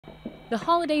The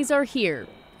holidays are here,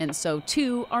 and so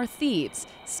too are thieves,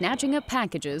 snatching up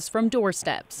packages from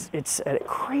doorsteps. It's a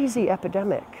crazy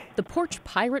epidemic. The porch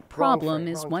pirate problem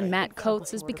is one Matt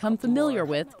Coates has become familiar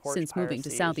with since moving to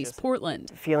Southeast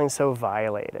Portland. Feeling so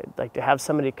violated, like to have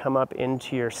somebody come up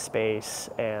into your space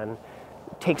and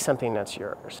take something that's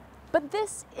yours. But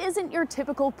this isn't your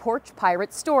typical porch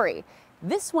pirate story.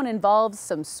 This one involves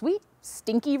some sweet,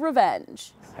 stinky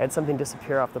revenge. I had something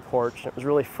disappear off the porch, and it was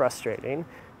really frustrating.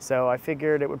 So I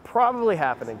figured it would probably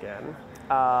happen again.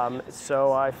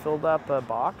 So I filled up a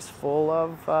box full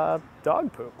of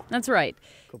dog poop. That's right.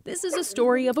 This is a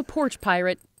story of a porch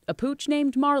pirate, a pooch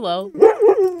named Marlo,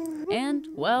 and,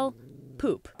 well,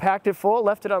 poop. Packed it full,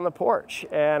 left it on the porch,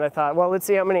 and I thought, well, let's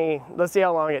see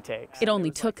how long it takes. It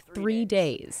only took 3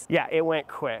 days. Yeah, it went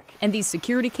quick. And these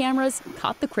security cameras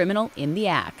caught the criminal in the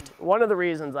act. One of the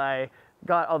reasons I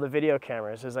got all the video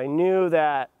cameras is I knew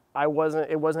that it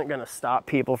wasn't going to stop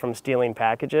people from stealing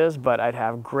packages, but I'd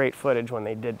have great footage when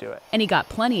they did do it. And he got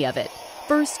plenty of it.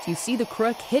 First, you see the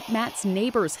crook hit Matt's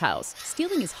neighbor's house,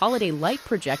 stealing his holiday light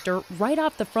projector right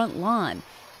off the front lawn.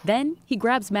 Then he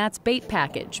grabs Matt's bait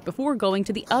package before going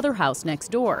to the other house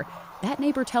next door. That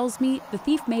neighbor tells me the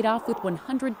thief made off with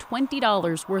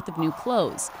 $120 worth of new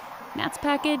clothes. Matt's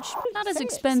package, not as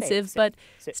expensive, but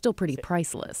still pretty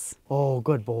priceless. Oh,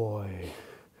 good boy.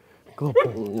 Good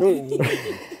boy.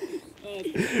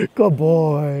 Good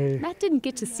boy. Matt didn't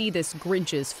get to see this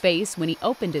Grinch's face when he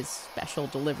opened his special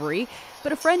delivery,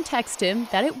 but a friend texted him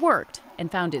that it worked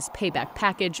and found his payback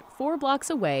package 4 blocks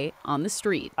away on the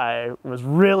street. I was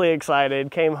really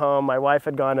excited, came home, my wife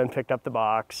had gone and picked up the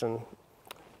box and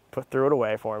threw it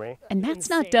away for me. And Matt's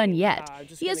not done yet.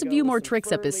 He has a few more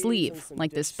tricks up his sleeve,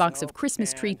 like this box of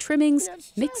Christmas tree trimmings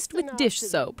mixed with dish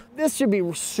soap. This should be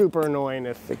super annoying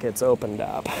if it gets opened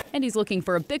up. And he's looking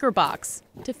for a bigger box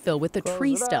to fill with the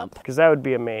tree stump. Because that would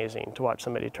be amazing to watch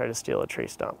somebody try to steal a tree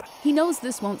stump. He knows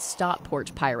this won't stop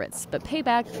porch pirates, but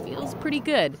payback feels pretty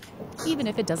good, even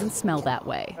if it doesn't smell that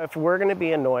way. If we're going to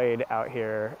be annoyed out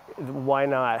here, why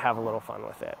not have a little fun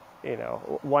with it? You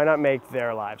know, why not make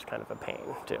their lives kind of a pain,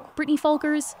 too? Brittany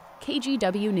Folkers,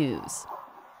 KGW News.